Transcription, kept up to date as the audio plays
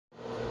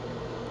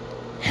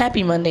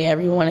Happy Monday,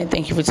 everyone, and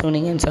thank you for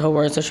tuning into Her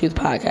Words of Truth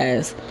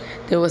podcast.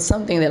 There was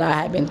something that I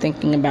had been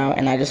thinking about,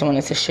 and I just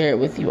wanted to share it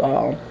with you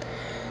all.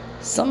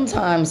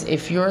 Sometimes,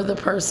 if you're the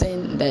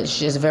person that's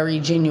just very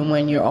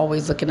genuine, you're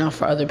always looking out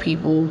for other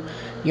people,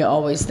 you're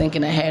always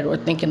thinking ahead or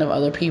thinking of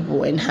other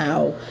people and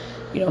how,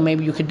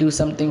 maybe you could do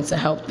something to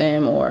help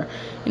them, or,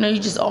 you're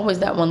just always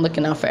that one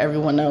looking out for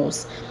everyone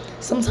else.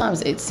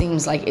 Sometimes it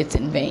seems like it's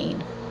in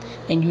vain.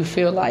 And you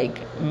feel like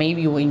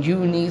maybe when you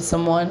need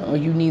someone or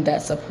you need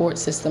that support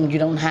system, you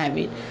don't have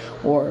it,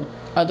 or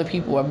other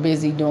people are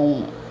busy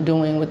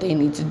doing what they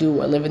need to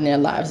do or living their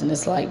lives, and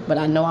it's like, but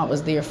I know I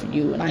was there for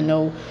you, and I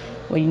know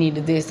when you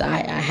needed this,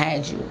 I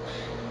had you.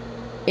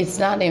 It's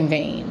not in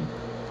vain.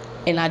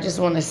 And I just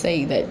want to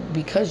say that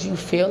because you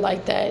feel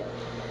like that,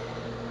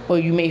 or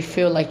you may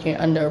feel like you're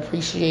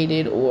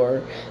underappreciated,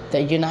 or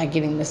that you're not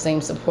getting the same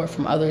support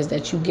from others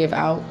that you give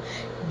out,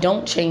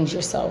 don't change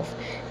yourself.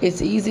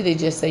 It's easy to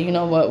just say, you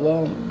know what,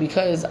 well,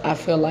 because I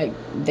feel like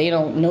they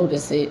don't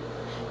notice it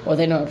or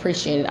they don't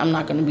appreciate it, I'm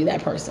not going to be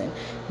that person.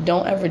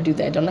 Don't ever do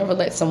that. Don't ever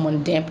let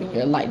someone dampen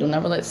your light. Don't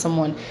ever let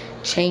someone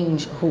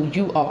change who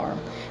you are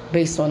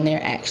based on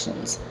their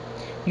actions.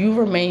 You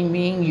remain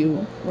being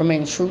you.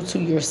 Remain true to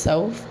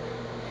yourself.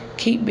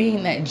 Keep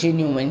being that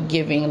genuine,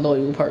 giving,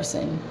 loyal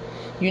person.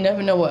 You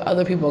never know what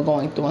other people are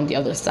going through on the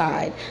other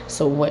side.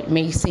 So what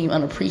may seem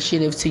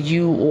unappreciative to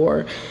you,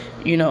 or,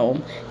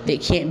 they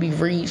can't be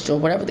reached, or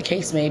whatever the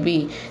case may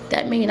be,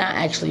 that may not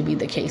actually be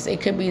the case. It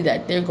could be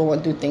that they're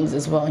going through things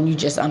as well and you're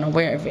just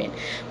unaware of it.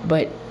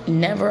 But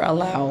never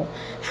allow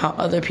how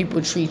other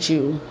people treat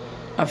you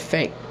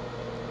affect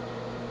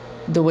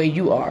the way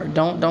you are.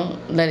 Don't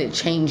let it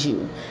change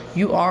you.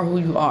 You are who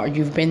you are.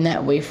 You've been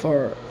that way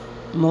for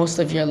most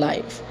of your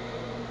life.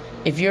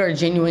 If you're a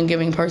genuine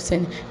giving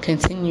person,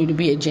 continue to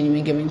be a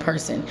genuine giving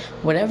person.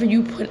 Whatever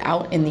you put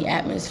out in the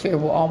atmosphere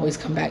will always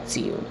come back to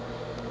you.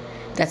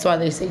 That's why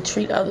they say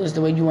treat others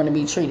the way you want to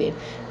be treated.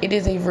 It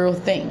is a real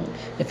thing.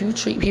 If you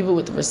treat people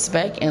with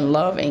respect and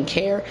love and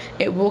care,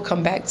 it will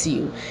come back to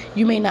you.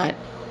 You may not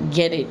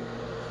get it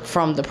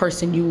from the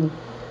person you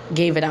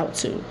gave it out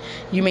to.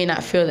 You may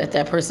not feel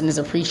that person is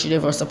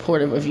appreciative or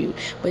supportive of you,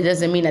 but it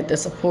doesn't mean that the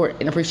support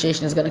and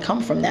appreciation is going to come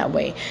from that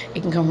way.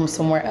 It can come from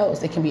somewhere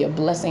else. It can be a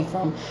blessing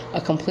from a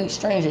complete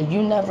stranger.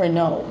 You never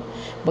know.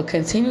 But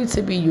continue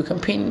to be you.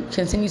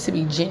 Continue to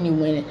be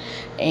genuine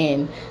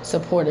and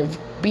supportive.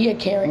 Be a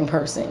caring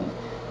person.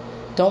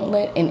 Don't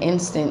let an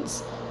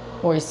instance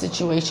or a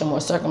situation or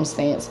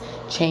circumstance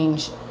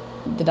change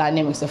the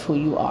dynamics of who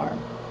you are.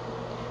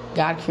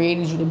 God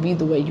created you to be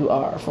the way you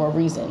are for a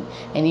reason.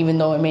 And even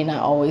though it may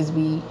not always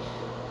be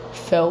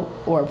felt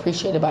or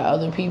appreciated by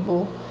other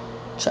people,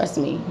 trust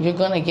me, you're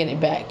going to get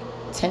it back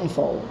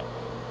tenfold.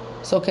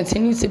 So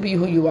continue to be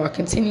who you are.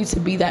 Continue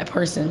to be that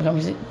person.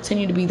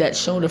 Continue to be that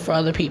shoulder for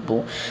other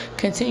people.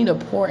 Continue to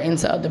pour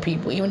into other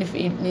people. Even if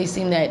it may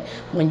seem that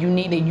when you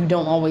need it, you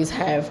don't always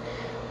have,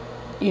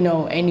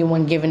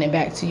 anyone giving it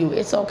back to you.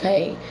 It's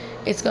okay.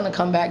 It's going to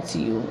come back to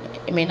you.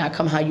 It may not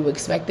come how you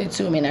expect it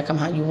to. It may not come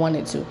how you want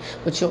it to.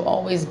 But you'll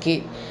always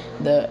get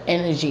the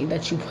energy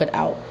that you put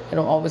out.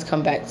 It'll always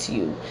come back to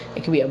you.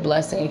 It could be a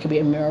blessing. It could be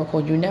a miracle.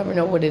 You never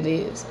know what it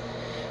is.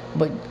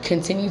 But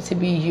continue to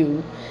be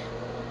you,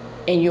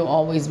 and you'll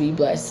always be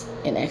blessed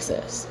in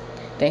excess.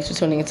 Thanks for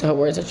tuning into Her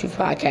Words of Truth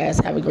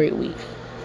podcast. Have a great week.